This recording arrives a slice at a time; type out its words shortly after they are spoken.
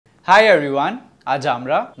Hi everyone, আজ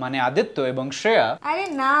আমরা মানে আদিত্য এবং শ্রেয়া। আরে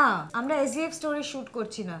না, আমরা এসভিএফ স্টোরি শুট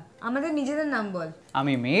করছি না, আমাদের নিজেদের নাম বল।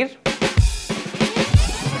 আমি মীর,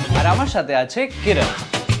 আর আমার সাথে আছে কিরণ।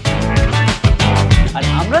 আর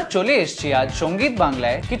আমরা চলে এসেছি আজ সঙ্গীত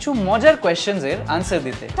বাংলায় কিছু মজার কোয়েশ্চেনস এর আনসার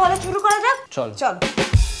দিতে। তাহলে শুরু করা যাক। চল চল।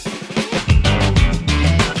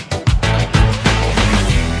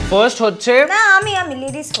 ফার্স্ট হচ্ছে না, আমি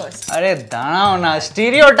লেডিস ফার্স্ট। আরে দাঁড়াও না,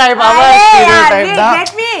 স্টিরিওটাইপ আবার স্টিরিওটাইপ না।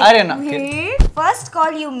 আরে না, first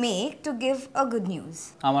call you make to give a good news.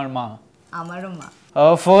 আমার মা। আমারও মা।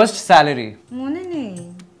 ফার্স্ট স্যালারি মনে নেই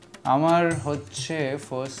আমার হচ্ছে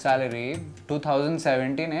ফার্স্ট স্যালারি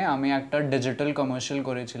 2017 এ আমি একটা ডিজিটাল কমার্শিয়াল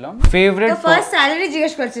করেছিলাম। ফেভারিট ফার্স্ট স্যালারি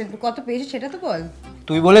জিজ্ঞেস করছেন কত পেয়েছিস সেটা তো বল।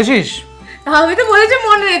 তুই বলেছিস? আমি তো বলেছি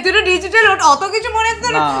মনে নেই, তুই তো ডিজিটাল অত কিছু মনে আছে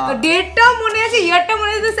না, ডেটটাও মনে আছে, ইয়ারটা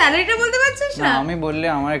মনে আছে, স্যালারিটা বলতে পারছিস না? আমি বললে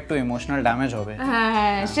আমার একটু ইমোশনাল ড্যামেজ হবে।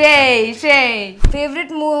 হ্যাঁ সেই ফেভারিট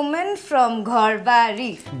মোমেন্ট ফ্রম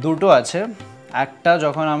ঘরবাড়ি। দুটো আছে, একটা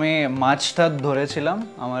যখন আমি মাছটা ধরেছিলাম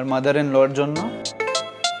আমার মাদার ইন লর জন্য,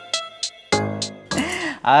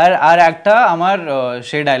 আর একটা আমার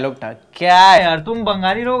সেই ডায়লগটা, क्या यार तुम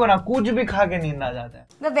बंगाली लोग हो ना, कुछ भी खा के नींद आ जाता है।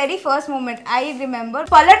 The very first moment I remember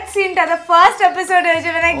Palat scene ta the first episode is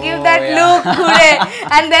when I give that look khure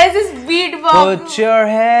and there's this beat box. Put your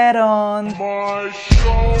head on my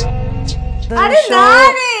shoulder. আরে না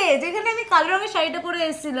রে, যেখানে আমি কালো রঙের শাড়িটা পরে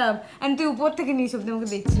এসেছিলাম and তুই উপর থেকে নিচে অবধি আমাকে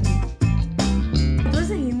দেখছিলি। It was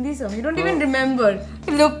a Hindi song. You don't even remember.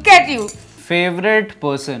 Look at you. Favorite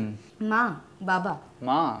person? মা, বাবা।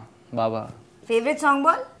 মা, বাবা। Favorite song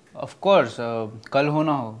ball? Of course, कल हो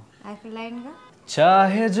ना हो। एक लाइन गा।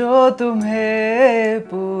 चाहे जो तुम्हें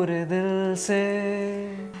पूरे दिल से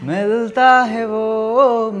मिलता है वो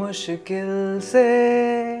मुश्किल से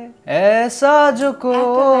ऐसा जो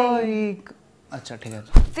कोई। अच्छा ठीक है।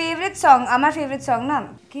 फेवरेट सॉन्ग আমার ফেভারিট সং না,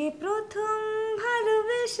 কে প্রথম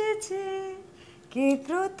ভালোবেসেছে, কে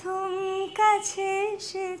প্রথম কাছে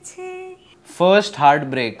এসেছে। First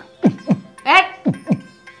heartbreak.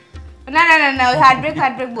 না না না না,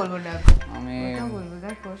 হার্টব্রেক বলবো না আমি, বলবো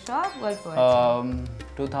দেখো সব গল্প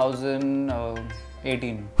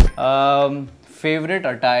 2018 favorite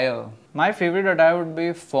attire. My favorite attire would be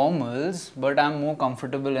formals, but I'm more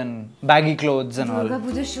comfortable in baggy clothes and all. Durga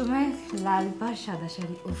পূজার সময় লাল পাড় সাদা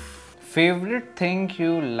শাড়ি। উফ। Favorite thing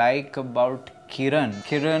you like about Kiran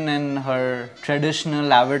in her traditional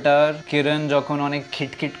avatar, Kiran যখন অনেক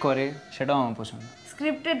খিটখিট করে, সেটাও আমার পছন্দ।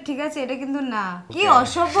 স্ক্রিপ্টেড ঠিক আছে, এটা কিন্তু না, কি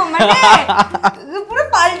অসভ্য, মানে পুরো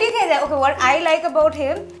পাল্টি খেয়ে যায়। ওকে, what I like about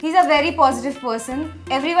him, he's a very positive person.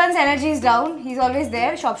 Everyone's energy is down, he's always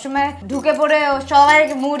there. সব সময় ঢুকে পড়ে সবাই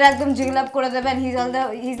মুড একদম জিগল আপ করে দেবেন।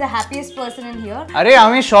 he's the happiest person in here. আরে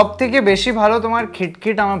আমি সব থেকে বেশি ভালো তোমার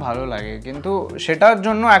খিটখিট আমার ভালো লাগে, কিন্তু সেটার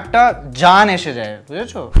জন্য একটা জান এসে যায়,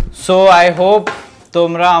 বুঝেছো? সো আই হোপ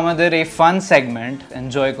তোমরা আমাদের এই ফান সেগমেন্ট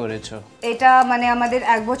এনজয় করেছো। এটা মানে আমাদের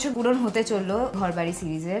 1 বছর পূরণ হতে চললো ঘরবাড়ি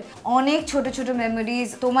সিরিজের। অনেক ছোট ছোট মেমোরিজ,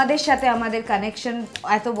 তোমাদের সাথে আমাদের কানেকশন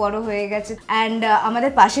এত বড় হয়ে গেছে। অ্যান্ড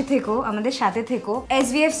আমাদের পাশে থেকো, আমাদের সাথে থেকো।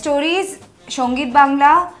 এসভিএফ স্টোরিজ, সঙ্গীত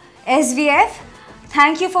Bangla, SVF,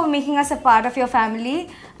 thank you for making us a part of your family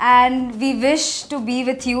and we wish to B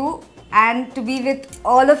with you and to be with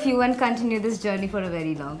all of you and continue this journey for a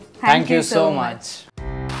very long. Thank you so much.